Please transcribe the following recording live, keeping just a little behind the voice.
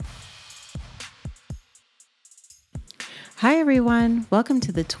Hi, everyone. Welcome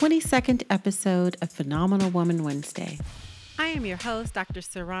to the 22nd episode of Phenomenal Woman Wednesday. I am your host, Dr.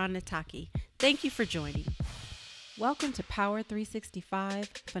 Saran Nataki. Thank you for joining. Welcome to Power 365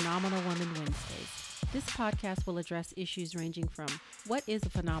 Phenomenal Woman Wednesdays. This podcast will address issues ranging from what is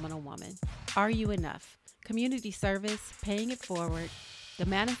a phenomenal woman? Are you enough? Community service, paying it forward, the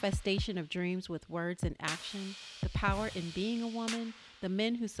manifestation of dreams with words and action, the power in being a woman, the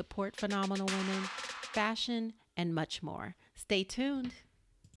men who support phenomenal women, fashion, and much more. Stay tuned.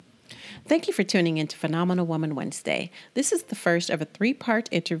 Thank you for tuning in to Phenomenal Woman Wednesday. This is the first of a three-part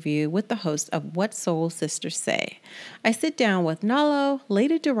interview with the hosts of What Soul Sisters Say. I sit down with Nalo,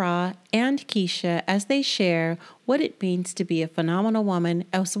 Lady Dara, and Keisha as they share what it means to be a phenomenal woman,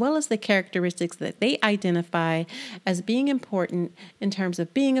 as well as the characteristics that they identify as being important in terms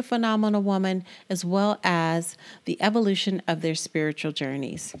of being a phenomenal woman, as well as the evolution of their spiritual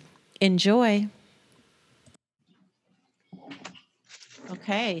journeys. Enjoy.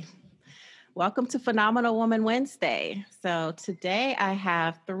 Okay. Welcome to Phenomenal Woman Wednesday. So today I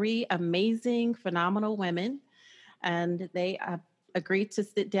have three amazing, phenomenal women, and they agreed to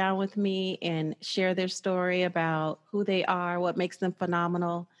sit down with me and share their story about who they are, what makes them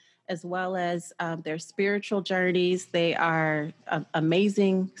phenomenal, as well as their spiritual journeys. They are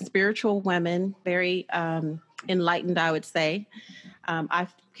amazing spiritual women, very enlightened, I would say. I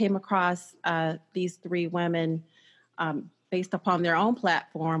came across these three women based upon their own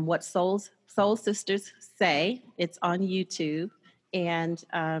platform, What Soul Sisters Say. It's on YouTube. And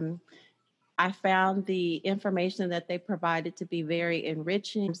I found the information that they provided to be very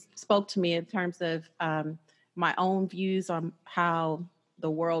enriching, spoke to me in terms of my own views on how the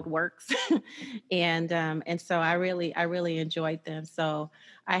world works. And so I really enjoyed them. So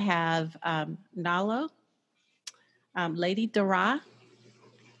I have Nalo, Lady Dara,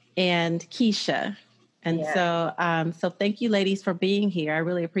 and Keisha. And so thank you, ladies, for being here. I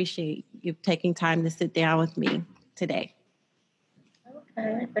really appreciate you taking time to sit down with me today.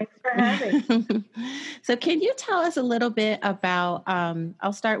 Okay, thanks for having. So can you tell us a little bit about,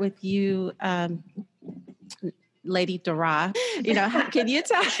 I'll start with you, Lady Dara. Can you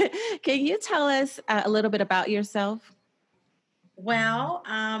tell us a little bit about yourself? Well,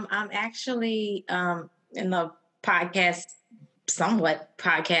 I'm actually in the somewhat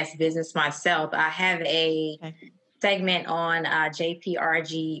podcast business myself. I have a segment on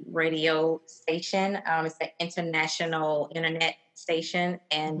JPRG radio station. It's an international internet station,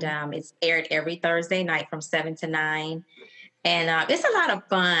 and it's aired every Thursday night from 7 to 9. And it's a lot of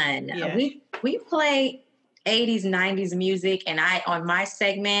fun. Yeah. We play 80s, 90s music, and on my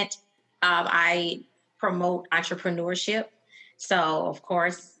segment, I promote entrepreneurship. So, of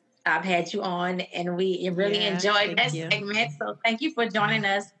course, I've had you on, and we really enjoyed that segment. So, thank you for joining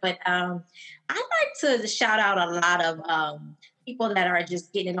us. But I like to shout out a lot of people that are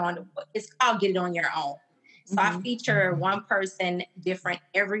just getting it on. It's called Get It On Your Own. So, I feature one person different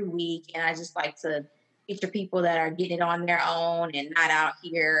every week, and I just like to feature people that are getting it on their own and not out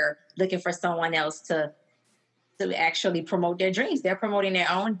here looking for someone else to actually promote their dreams. They're promoting their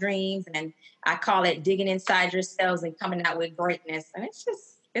own dreams, and I call it digging inside yourselves and coming out with greatness. And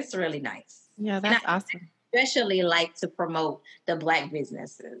it's really nice. Yeah, that's awesome. Especially like to promote the Black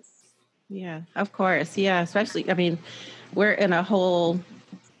businesses. Yeah, of course. Yeah, especially, I mean, we're in a whole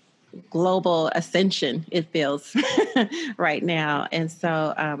global ascension, it feels right now. And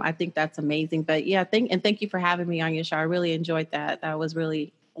so I think that's amazing. But yeah, thank you for having me on your show. I really enjoyed that. That was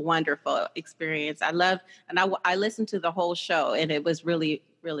really a wonderful experience. I listened to the whole show, and it was really,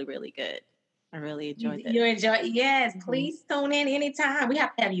 really, really good. I really enjoyed it. You enjoy? Yes, please tune in anytime. We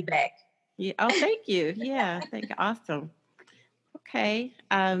have to have you back. Yeah. Oh, thank you. Yeah, thank you. Awesome. Okay.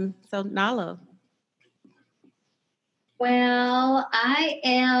 So Nalo. Well,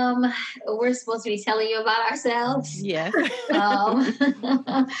 we're supposed to be telling you about ourselves. Yes.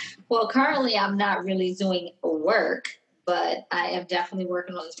 Well, currently I'm not really doing work, but I am definitely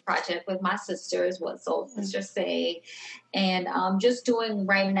working on this project with my sisters, What Soul Sisters Say. And I'm just doing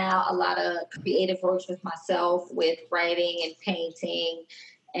right now a lot of creative work with myself with writing and painting.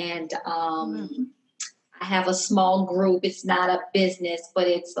 And I have a small group. It's not a business, but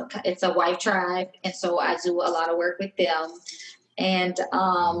it's a wife tribe. And so I do a lot of work with them. And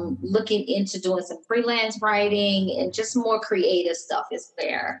looking into doing some freelance writing and just more creative stuff is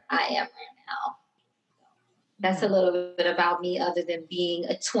where I am right now. That's a little bit about me, other than being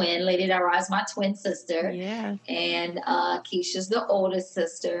a twin. Lady Dara is my twin sister. Yeah. And Keisha's the oldest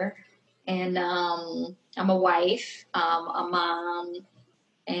sister. And I'm a wife, a mom,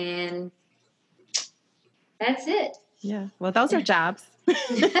 and that's it. Yeah. Well, those are jobs.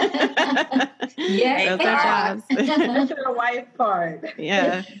 Yeah. Those are jobs. Especially the wife part.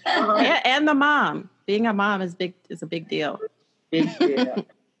 Yeah. And the mom. Being a mom is a big deal. Big deal.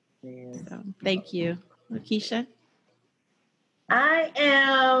 Yes. So thank you. Lakeisha? I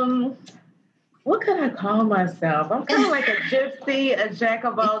am, what could I call myself? I'm kind of like a gypsy, a jack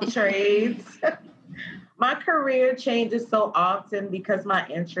of all trades. My career changes so often because my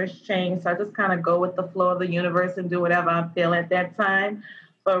interests change. So I just kind of go with the flow of the universe and do whatever I feel at that time.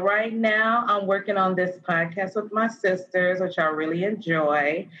 But right now, I'm working on this podcast with my sisters, which I really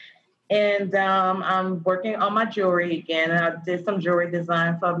enjoy. And I'm working on my jewelry again. And I did some jewelry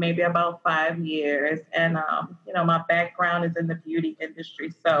design for maybe about 5 years. And, my background is in the beauty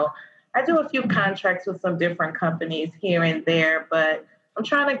industry. So I do a few contracts with some different companies here and there, but I'm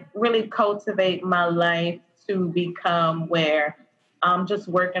trying to really cultivate my life to become where I'm just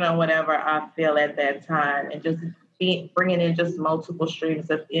working on whatever I feel at that time and just bringing in just multiple streams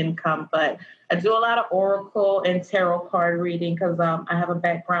of income. But I do a lot of oracle and tarot card reading because I have a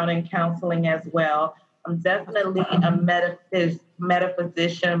background in counseling as well. I'm definitely a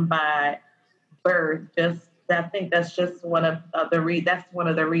metaphysician by birth. I think that's just one of the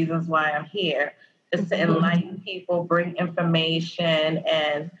reasons why I'm here, is to enlighten people, bring information,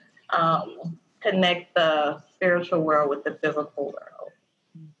 and connect the spiritual world with the physical world.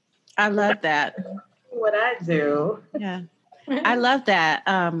 I love that. What I do. Yeah. I love that.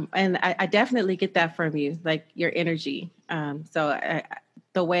 And I definitely get that from you, like your energy. The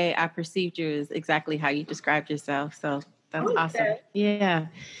way I perceived you is exactly how you described yourself. So that's awesome. Yeah.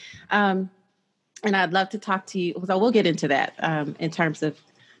 And I'd love to talk to you. So we'll get into that in terms of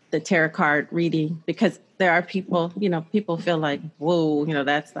the tarot card reading, because there are people, people feel like, whoa,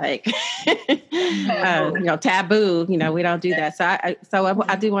 that's like, taboo, we don't do that. So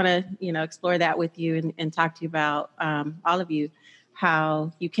I do want to, explore that with you and talk to you about all of you,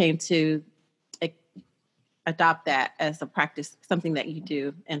 how you came to adopt that as a practice, something that you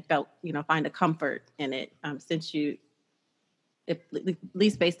do and felt, find a comfort in it since you, at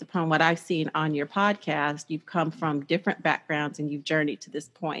least based upon what I've seen on your podcast, you've come from different backgrounds and you've journeyed to this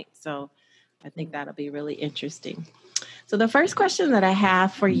point. So I think that'll be really interesting. So the first question that I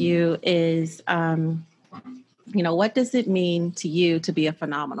have for you is, what does it mean to you to be a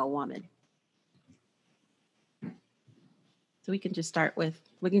phenomenal woman? So we can just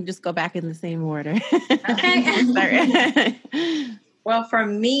go back in the same order. Okay. Well, for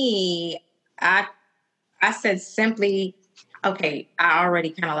me, I said simply, okay, I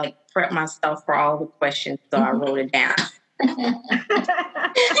already kind of like prepped myself for all the questions, so I wrote it down.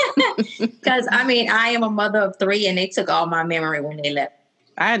 Because, I am a mother of 3, and they took all my memory when they left.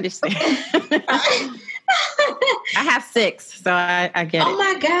 I understand. I have 6, so I get it. Oh,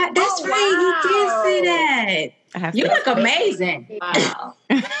 my God. That's right. You did say that. You look amazing. Wow.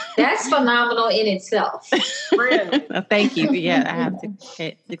 That's phenomenal in itself. Really? Thank you. Yeah, I have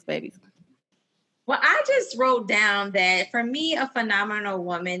 6 babies. Well, I just wrote down that for me, a phenomenal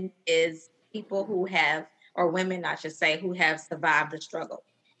woman is people who have, or women, I should say, who have survived the struggle.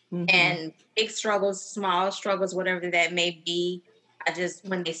 Mm-hmm. And big struggles, small struggles, whatever that may be.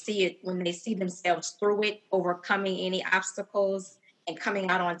 When they see themselves through it, overcoming any obstacles and coming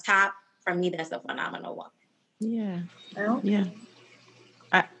out on top, for me, that's a phenomenal woman. Yeah. Yeah.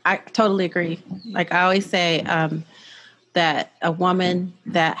 I totally agree. Like I always say, that a woman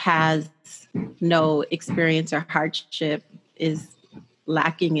that has no experience or hardship is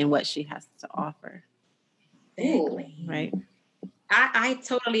lacking in what she has to offer. Exactly. Right. I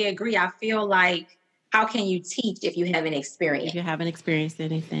totally agree. I feel like, how can you teach if you haven't experienced? If you haven't experienced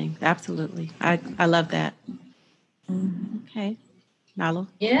anything. Absolutely. I love that. Okay. Nalo?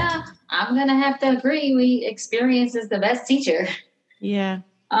 Yeah, I'm going to have to agree. Experience is the best teacher. Yeah.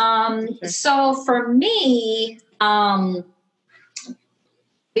 So for me,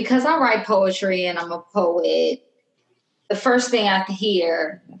 because I write poetry and I'm a poet, the first thing I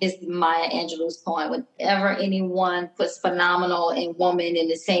hear is Maya Angelou's poem. Whenever anyone puts phenomenal and woman in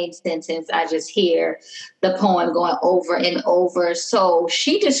the same sentence, I just hear the poem going over and over. So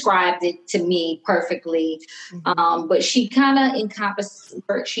she described it to me perfectly. But she kind of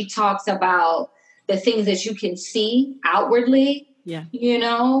she talks about the things that you can see outwardly. Yeah.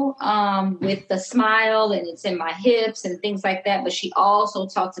 With the smile, and it's in my hips and things like that. But she also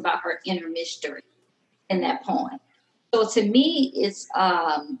talks about her inner mystery in that poem. So to me, it's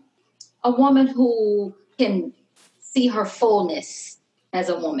a woman who can see her fullness as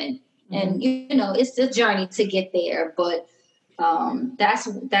a woman. And, it's a journey to get there. But that's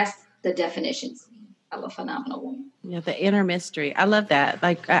the definition of a phenomenal woman. Yeah, the inner mystery. I love that.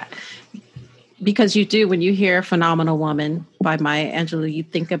 Like, because you do, when you hear Phenomenal Woman by Maya Angelou, you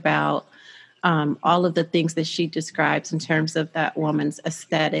think about all of the things that she describes in terms of that woman's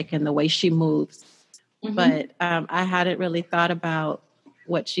aesthetic and the way she moves. Mm-hmm. But I hadn't really thought about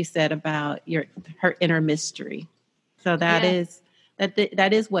what she said about her inner mystery. So that is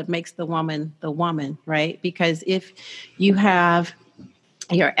what makes the woman, right? Because if you have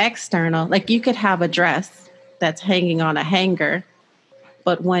your external, like you could have a dress that's hanging on a hanger,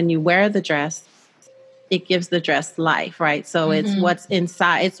 but when you wear the dress, it gives the dress life, right? So it's what's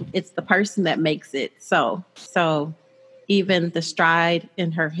inside. It's the person that makes it so. So even the stride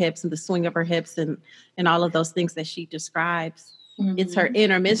in her hips and the swing of her hips and all of those things that she describes, it's her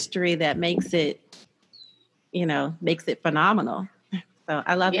inner mystery that makes it phenomenal. So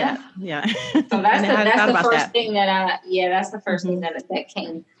I love that. Yeah. So that's the first thing that's the first thing that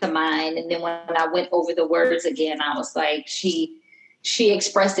came to mind. And then when I went over the words again, I was like, she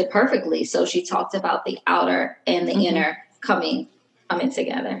expressed it perfectly. So she talked about the outer and the inner coming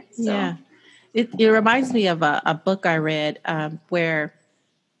together. So. Yeah. It reminds me of a book I read where,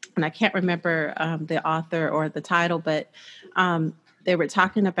 and I can't remember the author or the title, but they were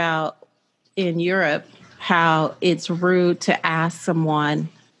talking about in Europe how it's rude to ask someone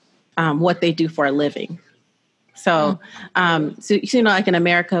what they do for a living. So, like in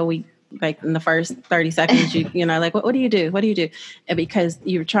America, we like in the first 30 seconds, like, what do you do? What do you do? And because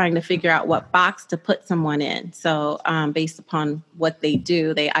you're trying to figure out what box to put someone in. So based upon what they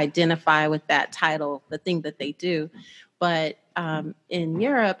do, they identify with that title, the thing that they do. But in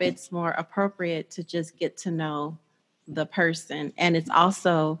Europe, it's more appropriate to just get to know the person. And it's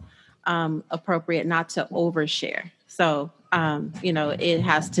also appropriate not to overshare. So, it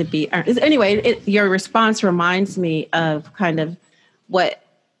has to be, anyway, your response reminds me of kind of what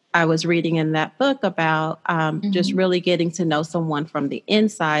I was reading in that book about just really getting to know someone from the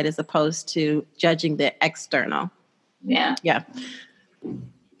inside as opposed to judging the external. Yeah. Yeah.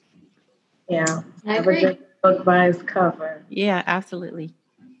 I agree. Book by its cover. Yeah, absolutely.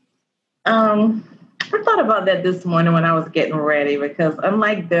 I thought about that this morning when I was getting ready because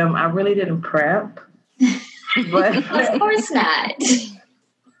unlike them, I really didn't prep. But of course not.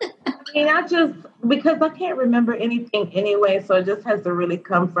 Because I can't remember anything anyway, so it just has to really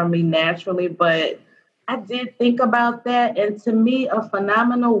come from me naturally. But I did think about that. And to me, a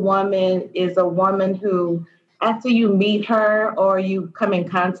phenomenal woman is a woman who, after you meet her or you come in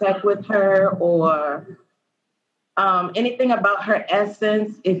contact with her or anything about her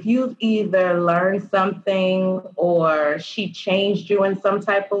essence, if you've either learned something or she changed you in some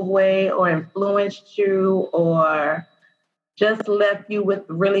type of way or influenced you or just left you with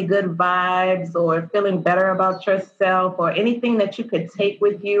really good vibes or feeling better about yourself or anything that you could take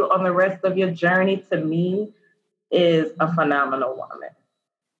with you on the rest of your journey, to me, is a phenomenal woman.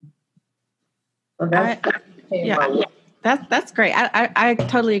 So that's great. I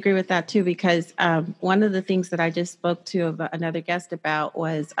totally agree with that too, because one of the things that I just spoke to another guest about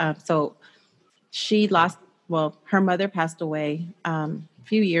was, so she her mother passed away a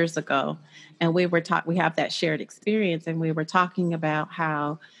few years ago, and we have that shared experience, and we were talking about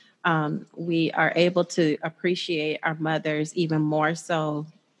how we are able to appreciate our mothers even more so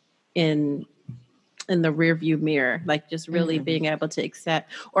in the rearview mirror, like just really being able to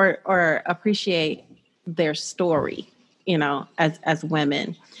accept or appreciate their story, as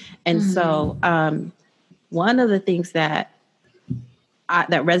women. And so one of the things that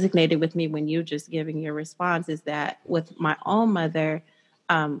resonated with me when you just giving your response is that with my own mother,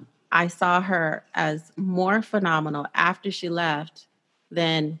 I saw her as more phenomenal after she left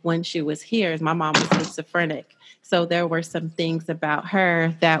than when she was here. My mom was schizophrenic. So there were some things about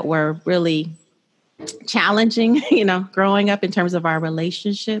her that were really challenging, growing up in terms of our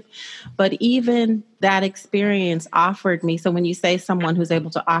relationship. But even that experience offered me. So when you say someone who's able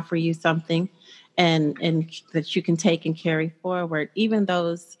to offer you something and that you can take and carry forward, even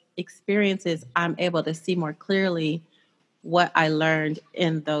those experiences, I'm able to see more clearly what I learned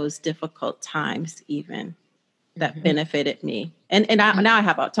in those difficult times, even that benefited me. And now I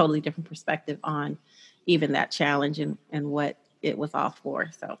have a totally different perspective on even that challenge and what it was all for.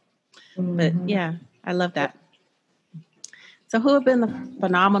 So, but yeah, I love that. So who have been the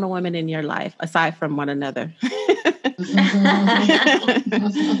phenomenal women in your life aside from one another?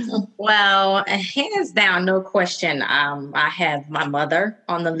 Well, hands down, no question. I have my mother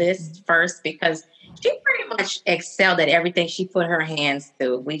on the list first because she pretty much excelled at everything she put her hands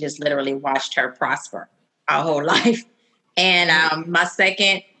to. We just literally watched her prosper our whole life. And my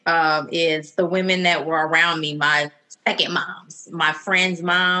second is the women that were around me, my second moms, my friends'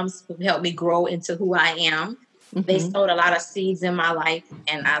 moms who helped me grow into who I am. They Mhm. sowed a lot of seeds in my life,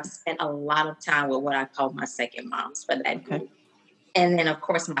 and I've spent a lot of time with what I call my second moms for that Okay. group. And then, of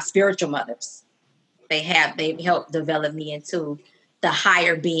course, my spiritual mothers. They've helped develop me into the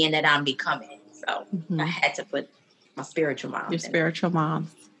higher being that I'm becoming. So I Mhm. had to put my spiritual Your moms in. spiritual moms.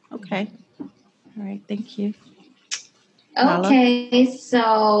 Okay. All right. Thank you. Okay,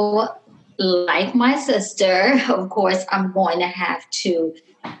 so like my sister, of course, I'm going to have to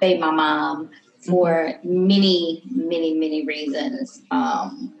say my mom for many, many, many reasons.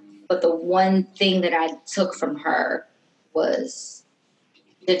 But the one thing that I took from her was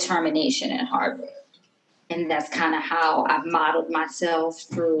determination and hard work. And that's kind of how I've modeled myself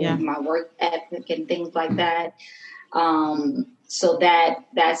through my work ethic and things like that. So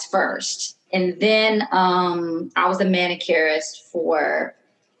that's first. And then I was a manicurist for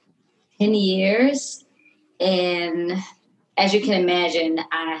 10 years. And as you can imagine,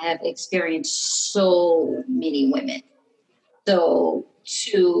 I have experienced so many women. So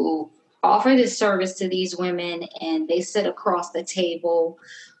to offer this service to these women, and they sit across the table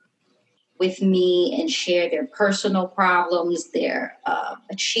with me and share their personal problems, their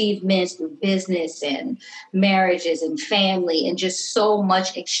achievements through business and marriages and family, and just so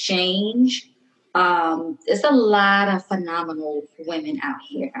much exchange. There's a lot of phenomenal women out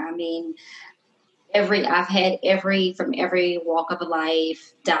here. I mean, I've had from every walk of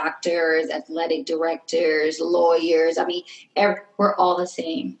life, doctors, athletic directors, lawyers. I mean, we're all the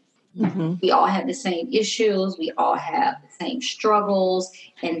same. Mm-hmm. We all have the same issues. We all have the same struggles.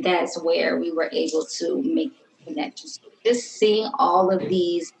 And that's where we were able to make connections. Just seeing all of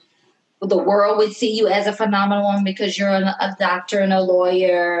these, the world would see you as a phenomenal woman because you're a doctor and a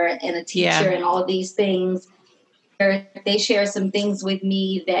lawyer and a teacher and all these things. They share some things with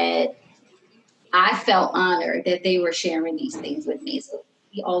me that I felt honored that they were sharing these things with me. So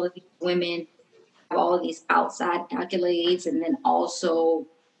all of these women have all of these outside accolades, and then also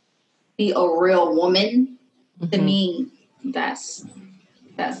be a real woman. To me, that's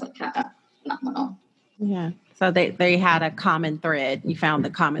like kind of phenomenal. Yeah. So they had a common thread. You found the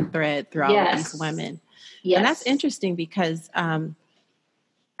common thread through all of these women. Yes. And that's interesting because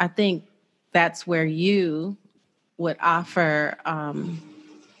I think that's where you would offer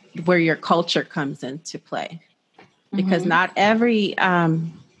where your culture comes into play. Because not every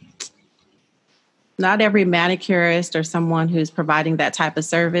manicurist or someone who's providing that type of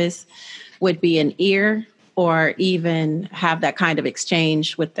service would be an ear or even have that kind of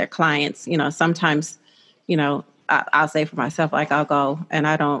exchange with their clients. You know, sometimes, you know, I'll say for myself, like I'll go and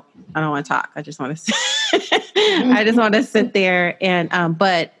I don't want to talk. I just want to, I just want to sit there and,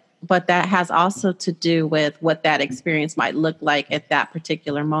 but that has also to do with what that experience might look like at that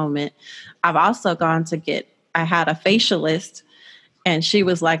particular moment. I've also gone to I had a facialist and she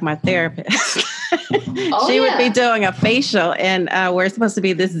was like my therapist. She would be doing a facial and we're supposed to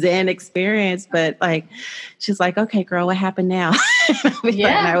be this Zen experience, but like, she's like, okay, girl, what happened now?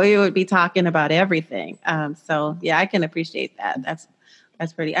 We would be talking about everything. So yeah, I can appreciate that.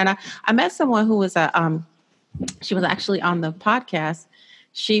 That's pretty. And I met someone who was she was actually on the podcast.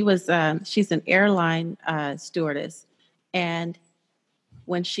 She's an airline stewardess. And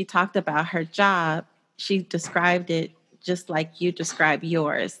when she talked about her job, she described it just like you describe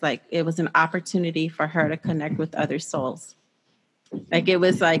yours. Like it was an opportunity for her to connect with other souls. Like it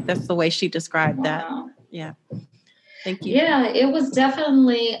was like, that's the way she described that. Yeah. Thank you. Yeah, it was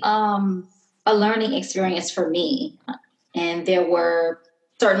definitely a learning experience for me. And there were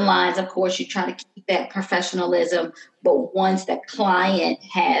certain lines, of course, you try to keep that professionalism, but once that client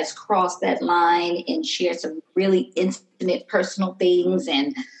has crossed that line and shared some really intimate personal things,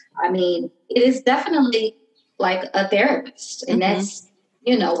 and I mean, it is definitely like a therapist, and that's,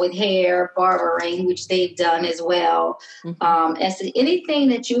 you know, with hair, barbering, which they've done as well. As to anything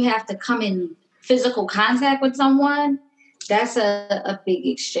that you have to come in physical contact with someone, that's a big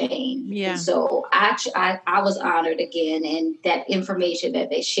exchange. Yeah. And so I was honored again, and that information that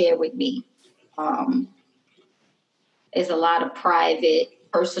they shared with me is a lot of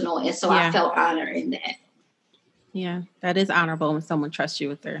private, personal, and so I felt honored in that. Yeah, that is honorable when someone trusts you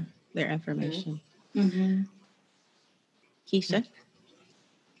with their information. Keisha?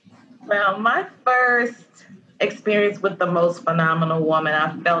 Well, my first experience with the most phenomenal woman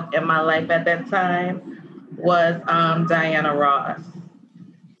I felt in my life at that time was Diana Ross.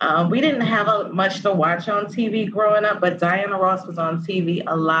 We didn't have much to watch on TV growing up, but Diana Ross was on TV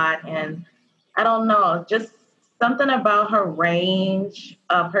a lot. And I don't know, just something about her range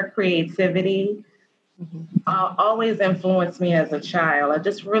of her creativity always influenced me as a child. I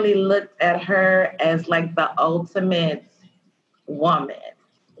just really looked at her as like the ultimate woman.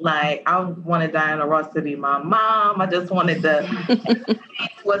 Like, I wanted Diana Ross to be my mom. I just wanted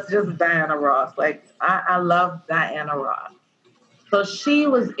was just Diana Ross. Like, I love Diana Ross. So she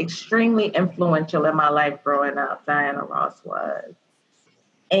was extremely influential in my life growing up. Diana Ross was.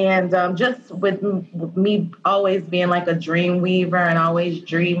 And just with me always being like a dream weaver and always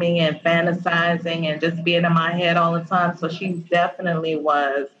dreaming and fantasizing and just being in my head all the time. So she definitely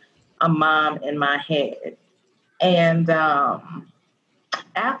was a mom in my head. And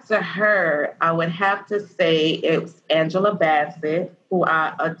after her, I would have to say it was Angela Bassett, who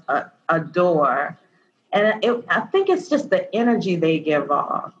I adore. And I think it's just the energy they give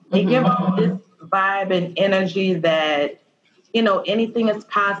off. They give off this vibe and energy that, you know, anything is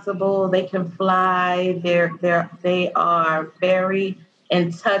possible. They can fly. They are very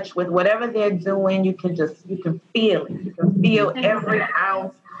in touch with whatever they're doing. You can feel it. You can feel every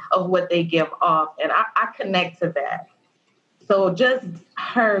ounce of what they give off. And I connect to that. So just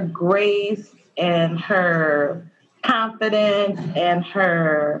her grace and her confidence and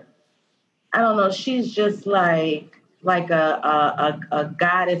her, I don't know, she's just like a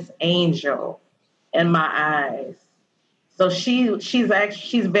goddess angel in my eyes. So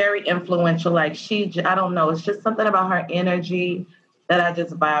she's very influential. Like I don't know, it's just something about her energy that I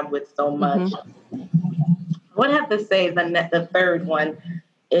just vibe with so much. What I have to say the third one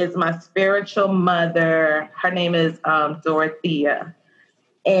is my spiritual mother. Her name is Dorothea.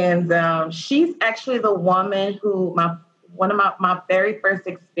 And she's actually the woman who one of my very first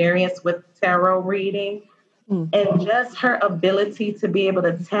experience with tarot reading, and just her ability to be able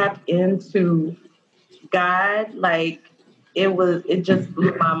to tap into God, like it just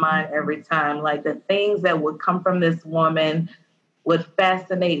blew my mind every time. Like the things that would come from this woman would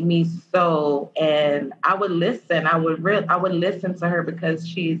fascinate me so, and I would listen. I would listen to her because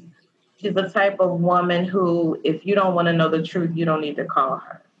she's the type of woman who, if you don't want to know the truth, you don't need to call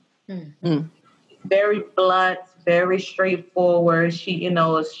her. Very blunt, very straightforward. She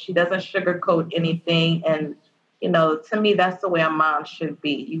doesn't sugarcoat anything. And, to me, that's the way a mom should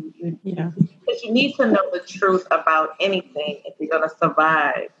be. Because you need to know the truth about anything if you're going to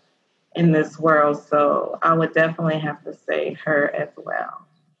survive in this world. So I would definitely have to say her as well.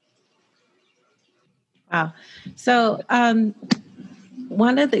 Wow. So, so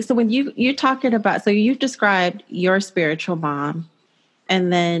when you're talking about, so you've described your spiritual mom,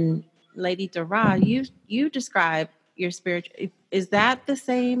 and then Lady Dara, you described your spiritual. Is that the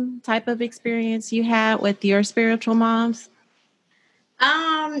same type of experience you had with your spiritual moms?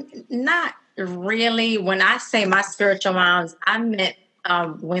 Not really. When I say my spiritual moms, I meant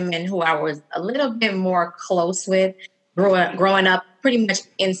women who I was a little bit more close with, growing up pretty much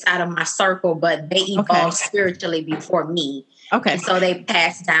inside of my circle, but they evolved spiritually before me. Okay. And so they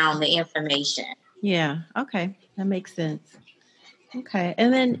passed down the information. Yeah. Okay. That makes sense. Okay.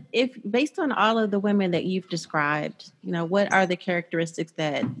 And then if based on all of the women that you've described, what are the characteristics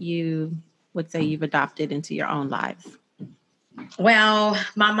that you would say you've adopted into your own lives? Well,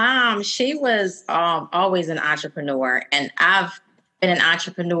 my mom, she was always an entrepreneur, and I've been an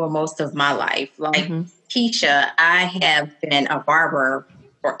entrepreneur most of my life. Like Keisha, I have been a barber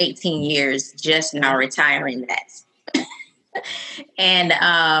for 18 years, just now retiring that. And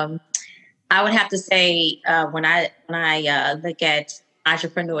I would have to say when I look at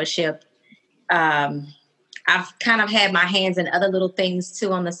entrepreneurship, I've kind of had my hands in other little things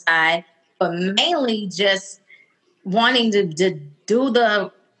too on the side, but mainly just wanting to do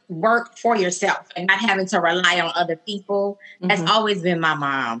the work for yourself and not having to rely on other people. That's always been my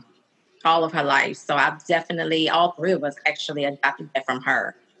mom all of her life. So I've definitely, all three of us actually adopted that from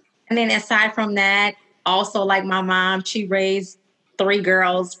her. And then aside from that, also like my mom, she raised 3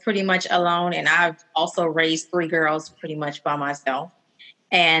 girls pretty much alone. And I've also raised 3 girls pretty much by myself.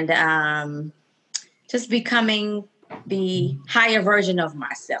 And just becoming the higher version of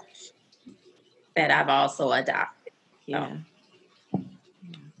myself that I've also adopted. Yeah.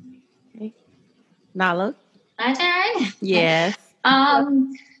 Okay. Nala? My turn? Yes.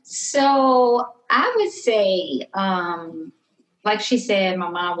 So I would say, like she said, my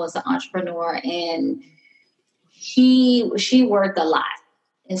mom was an entrepreneur and she worked a lot.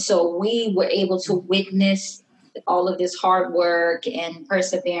 And so we were able to witness all of this hard work and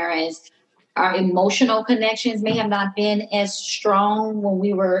perseverance. Our emotional connections may have not been as strong when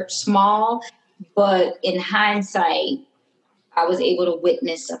we were small, but in hindsight, I was able to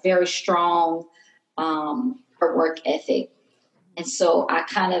witness a very strong her work ethic. And so I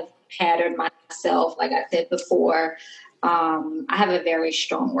kind of patterned myself, like I said before. I have a very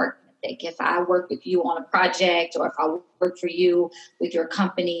strong work ethic. If I work with you on a project or if I work for you with your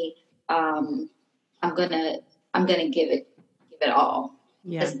company, I'm gonna give it all.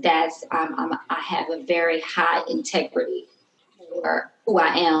 Yeah. because I have a very high integrity for who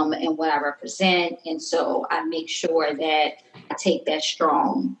I am and what I represent, and so I make sure that I take that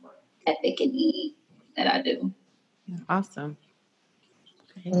strong ethic and E that I do. Awesome.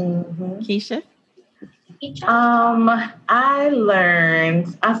 Okay. Mhm. Keisha? I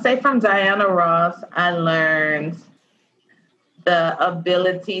learned, I say from Diana Ross, I learned the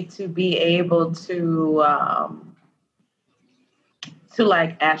ability to be able to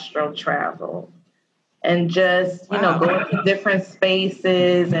like astral travel and just, Wow. go into different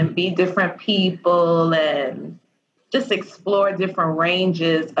spaces and be different people and just explore different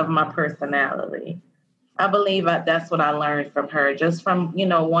ranges of my personality. I believe that's what I learned from her, just from,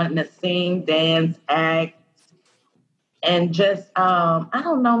 wanting to sing, dance, act, and just, I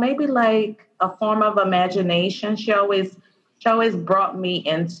don't know, maybe like a form of imagination. She always brought me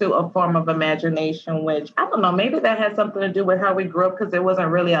into a form of imagination, which I don't know, maybe that had something to do with how we grew up because there wasn't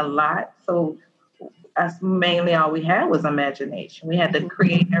really a lot. So that's mainly all we had was imagination. We had to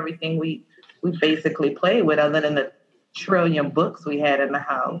create everything we basically played with, other than the trillion books we had in the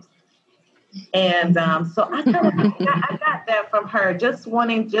house. And so I got that from her, just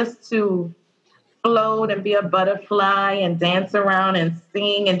wanting just to float and be a butterfly and dance around and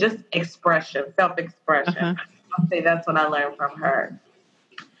sing and just expression, self-expression. Uh-huh. I'll say that's what I learned from her.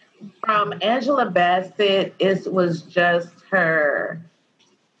 From Angela Bassett, it was just her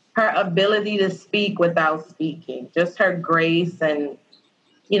ability to speak without speaking, just her grace and,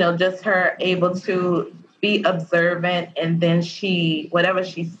 just her able to be observant. And then whatever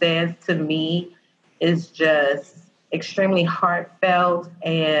she says to me is just extremely heartfelt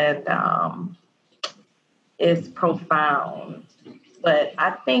and is profound. But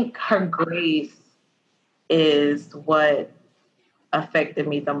I think her grace is what affected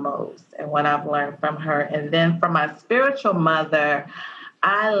me the most and what I've learned from her. And then from my spiritual mother,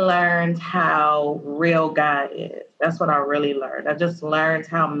 I learned how real God is. That's what I really learned. I just learned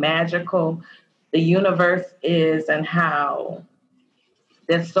how magical the universe is and how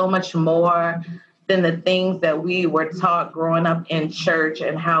there's so much more than the things that we were taught growing up in church,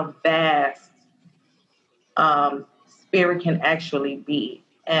 and how vast spirit can actually be.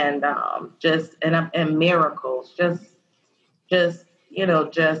 And and miracles, just I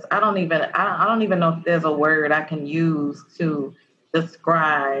don't even know if there's a word I can use to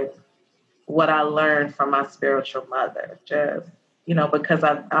describe what I learned from my spiritual mother. Just, because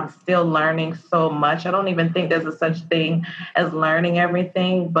I'm still learning so much. I don't even think there's a such thing as learning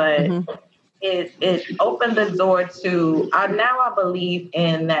everything, but it opened the door to now I believe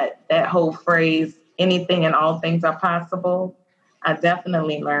in that whole phrase, anything and all things are possible. I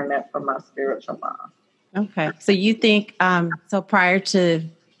definitely learned that from my spiritual mom. Okay. So you think so prior to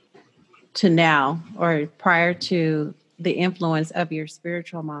now, or prior to the influence of your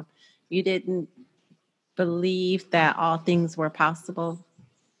spiritual mom, you didn't believe that all things were possible?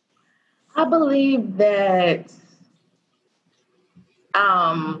 I believe that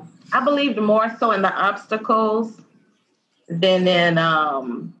I believed more so in the obstacles than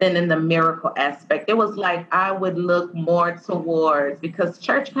in the miracle aspect. It was like I would look more towards, because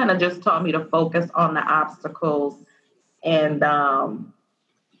church kind of just taught me to focus on the obstacles and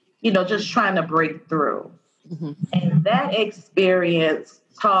just trying to break through. Mm-hmm. And that experience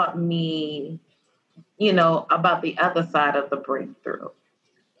taught me, about the other side of the breakthrough.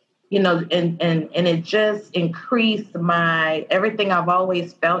 And it just increased my everything I've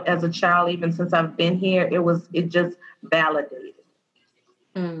always felt as a child, even since I've been here. It just validated.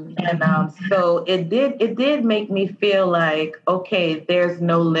 And so it did make me feel like, okay, there's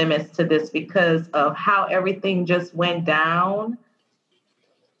no limits to this, because of how everything just went down.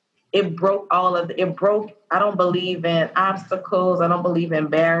 It broke I don't believe in obstacles. I don't believe in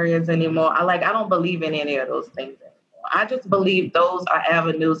barriers anymore. I don't believe in any of those things anymore. I just believe those are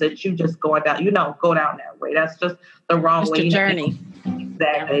avenues that you just go down, go down that way. That's just the wrong Just way. a journey.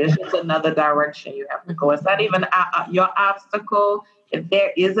 Exactly. It's just another direction you have to go. It's not even your obstacle. If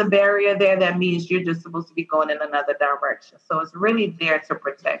there is a barrier there, that means you're just supposed to be going in another direction. So it's really there to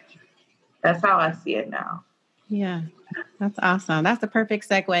protect you. That's how I see it now. Yeah, that's awesome. That's the perfect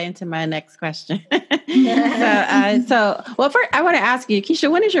segue into my next question. I want to ask you,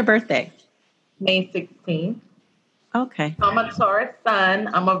 Keisha, when is your birthday? May 16th. Okay. I'm a Taurus sun.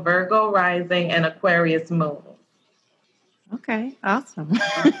 I'm a Virgo rising and Aquarius moon. Okay, awesome.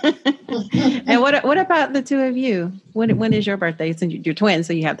 And what about the two of you? When is your birthday? Since you're twins,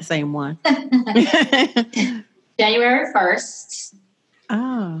 so you have the same one. January 1st.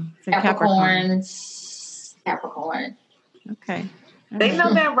 Oh, so Capricorn. Okay. They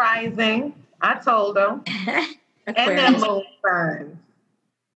know they're rising. I told them. And their moon signs.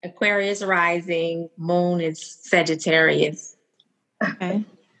 Aquarius rising, moon is Sagittarius. Okay.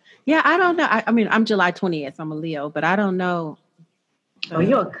 Yeah, I don't know. I mean, I'm July 20th. I'm a Leo, but I don't know. So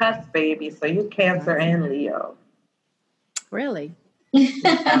you're a cusp baby. So you Cancer and Leo. Really?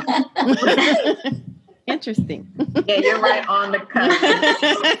 Interesting. Yeah, you're right on the cusp.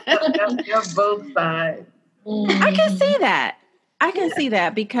 You're both sides. I can see that. I can see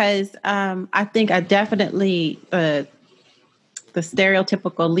that because I think I definitely the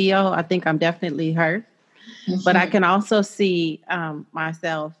stereotypical Leo. I think I'm definitely her, but I can also see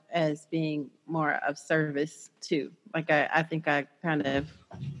myself as being more of service too. Like I think I kind of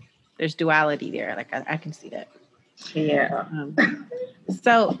there's duality there. Like I can see that. Yeah.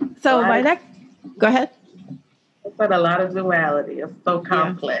 So my next. Go ahead. But a lot of duality. It's so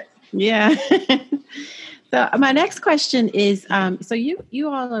complex. Yeah. So my next question is, so you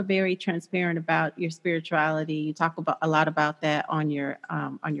all are very transparent about your spirituality. You talk about a lot about that on your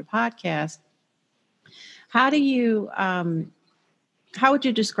podcast. How do you, how would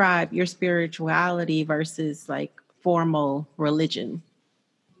you describe your spirituality versus like formal religion?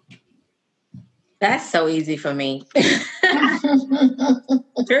 That's so easy for me.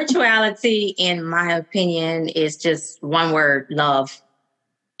 Spirituality, in my opinion, is just one word: love.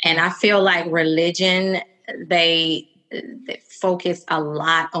 And I feel like religion, they focus a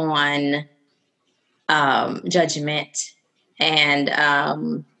lot on judgment and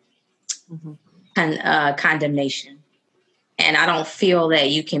condemnation. And I don't feel that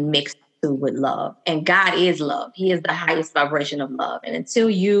you can mix two with love. And God is love. He is the highest vibration of love. And until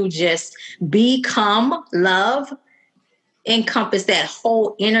you just become love, encompass that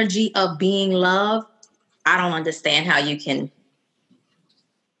whole energy of being love, I don't understand how you can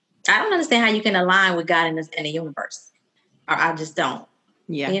align with God in the universe. Or I just don't.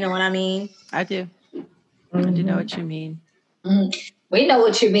 Yeah. You know what I mean? I do. I do know what you mean. We know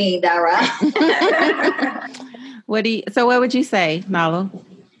what you mean, Dara. So what would you say, Nalo?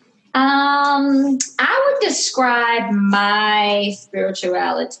 I would describe my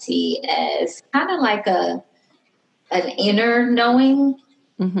spirituality as kind of like an inner knowing.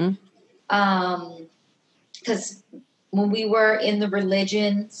 Because when we were in the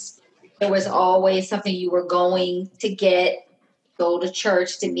religions, there was always something you were going to go to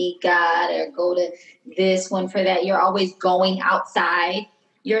church to meet God, or go to this one for that. You're always going outside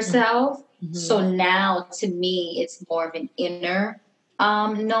yourself. So now, to me, it's more of an inner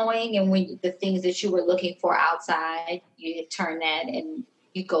knowing. And when the things that you were looking for outside, you turn that and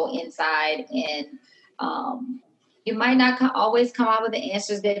you go inside, and you might not always come out with the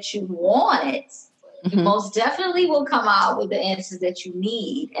answers that you wanted. You most definitely will come out with the answers that you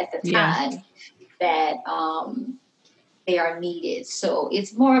need at the time that they are needed. So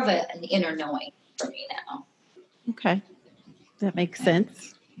it's more of an inner knowing for me now. Okay. That makes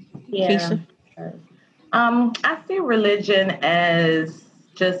sense. Yeah. Keisha? I see religion as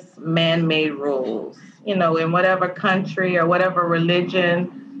just man-made rules. You know, in whatever country or whatever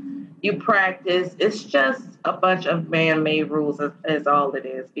religion you practice, it's just a bunch of man-made rules is all it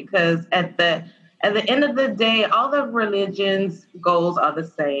is. Because at the end of the day, all the religions' goals are the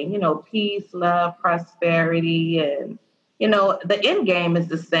same. You know, peace, love, prosperity, and, you know, the end game is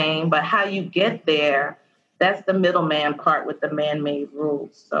the same, but how you get there, that's the middleman part with the man-made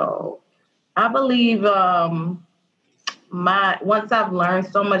rules. So I believe once I've learned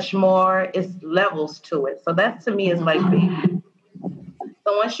so much more, it's levels to it. So that to me is like baby.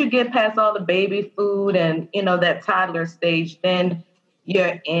 So once you get past all the baby food and, you know, that toddler stage, then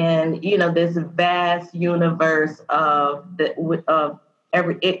you're in, you know, this vast universe of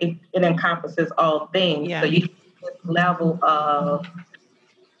it encompasses all things. Yeah. So you get this level of,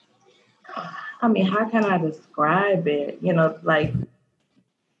 I mean, how can I describe it? You know, like,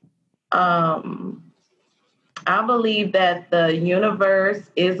 I believe that the universe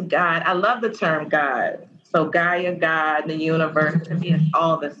is God. I love the term God. So Gaia, God, the universe, to me, is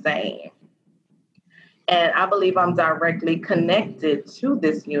all the same. And I believe I'm directly connected to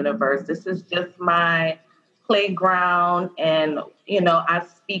this universe. This is just my playground. And, you know, I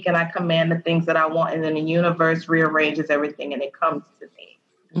speak and I command the things that I want. And then the universe rearranges everything and it comes to me.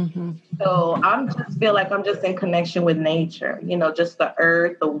 So feel like I'm just in connection with nature, you know, just the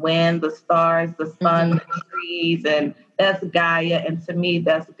earth, the wind, the stars, the sun, the trees, and that's Gaia. And to me,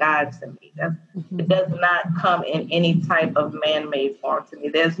 that's God to me. It does not come in any type of man-made form to me.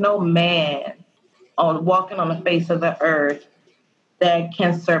 There's no man walking on the face of the earth that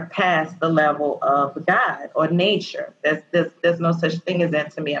can surpass the level of God or nature. There's no such thing as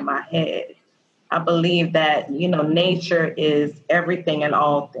that to me in my head. I believe that, you know, nature is everything and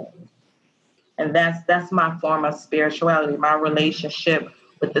all things. And that's my form of spirituality, my relationship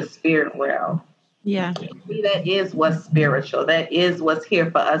with the spirit realm. Yeah. See, that is what's spiritual. That is what's here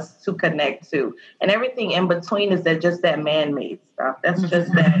for us to connect to. And everything in between is just that man-made stuff. That's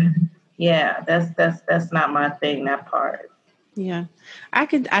just that. Yeah, that's not my thing, that part. Yeah. I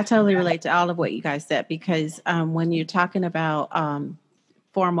totally relate to all of what you guys said, because when you're talking about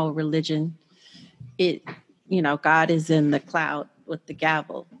formal religion, it, God is in the cloud with the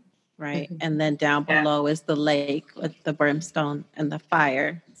gavel, right? And then down below is the lake with the brimstone and the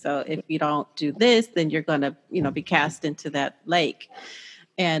fire. So if you don't do this, then you're going to, be cast into that lake.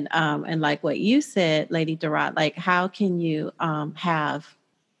 And like what you said, Lady Dorot, like, how can you have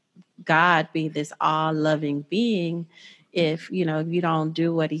God be this all loving being if you don't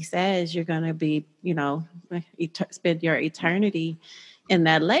do what he says? You're going to be, spend your eternity in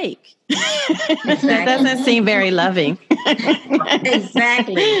that lake. That doesn't seem very loving.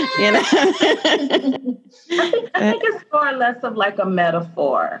 Exactly. I think it's more or less of like a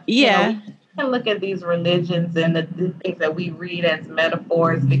metaphor. Yeah. We can look at these religions and the things that we read as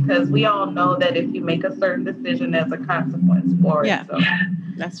metaphors, because we all know that if you make a certain decision, there's a consequence for it. Yeah. So.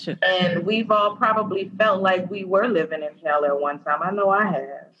 That's true. And we've all probably felt like we were living in hell at one time. I know I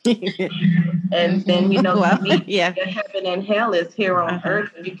have. And then, heaven and hell is here on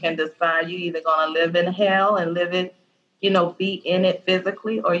earth. And you can decide you're either going to live in hell and live it, be in it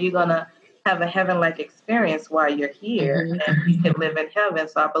physically, or you're going to have a heaven-like experience while you're here, and you can live in heaven.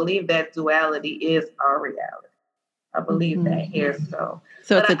 So I believe that duality is our reality. I believe that here. So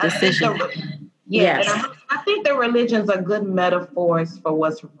it's a decision. Yes. And I think the religions are good metaphors for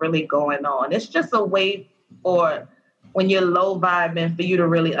what's really going on. It's just a way for when you're low vibing for you to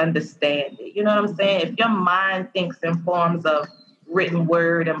really understand it. You know what I'm saying? If your mind thinks in forms of written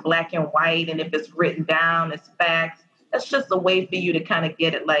word and black and white, and if it's written down, it's facts, that's just a way for you to kind of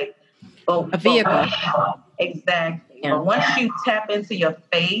get it like a vehicle. Exactly. Yeah. But once you tap into your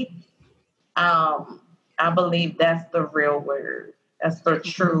faith, I believe that's the real word. That's the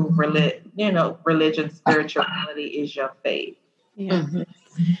true religion, spirituality is your faith. Yeah.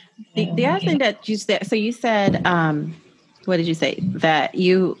 The other thing that you said, so you said, what did you say? That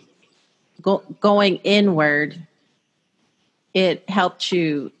you going inward, it helped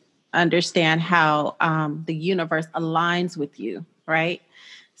you understand how the universe aligns with you, right?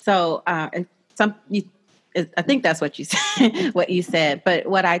 So I think that's what you said. But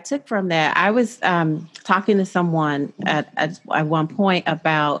what I took from that, I was talking to someone at one point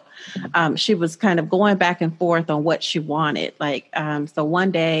about she was kind of going back and forth on what she wanted. Like, so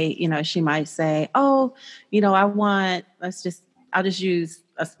one day, she might say, "Oh, I'll just use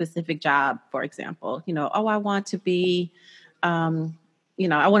a specific job, for example. I want to be, I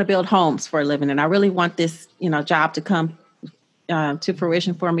want to build homes for a living, and I really want this, job to come to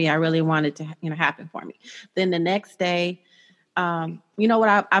fruition for me. I really want it to, happen for me." Then the next day, what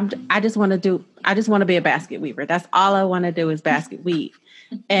I just want to be a basket weaver. That's all I want to do is basket weave.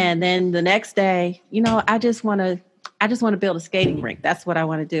 And then the next day, I just want to build a skating rink. That's what I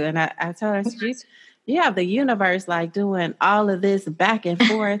want to do. And I told her, I said, you have the universe like doing all of this back and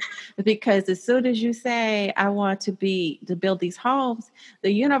forth, because as soon as you say, I want to build these homes,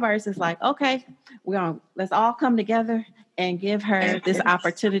 the universe is like, okay, let's all come together and give her this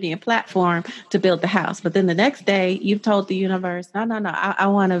opportunity and platform to build the house. But then the next day you've told the universe, no, I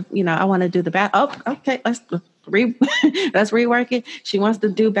want to do the back. Oh, okay. Let's rework it. She wants to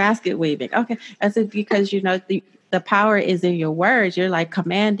do basket weaving. Okay. That's it, because, the power is in your words. You're like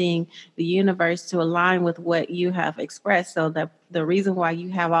commanding the universe to align with what you have expressed. So the reason why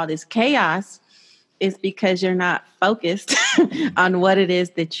you have all this chaos is because you're not focused on what it is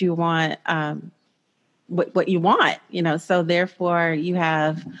that you want, what you want, so therefore you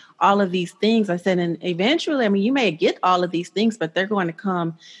have all of these things. I said, and eventually, you may get all of these things, but they're going to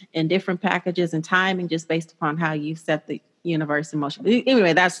come in different packages and timing just based upon how you set the universe in motion.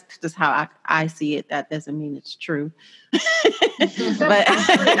 Anyway, that's just how I see it. That doesn't mean it's true. But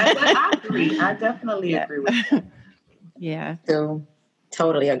I agree. I definitely agree with that. Yeah. So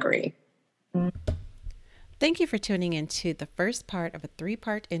totally agree. Thank you for tuning in to the first part of a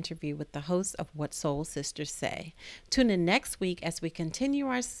 3-part interview with the host of What Soul Sisters Say. Tune in next week as we continue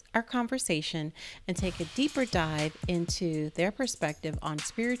our conversation and take a deeper dive into their perspective on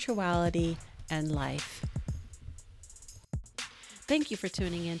spirituality and life. Thank you for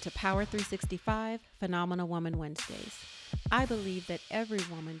tuning in to Power 365 Phenomenal Woman Wednesdays. I believe that every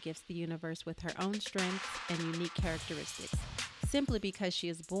woman gifts the universe with her own strengths and unique characteristics. Simply because she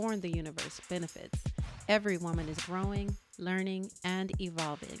is born, the universe benefits. Every woman is growing, learning, and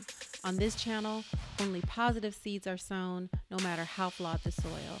evolving. On this channel, only positive seeds are sown, no matter how flawed the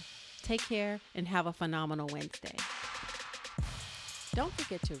soil. Take care and have a phenomenal Wednesday. Don't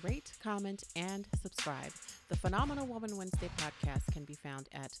forget to rate, comment, and subscribe. The Phenomenal Woman Wednesday podcast can be found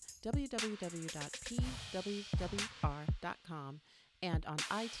at www.pwwr.com and on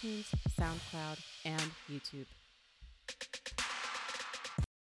iTunes, SoundCloud, and YouTube.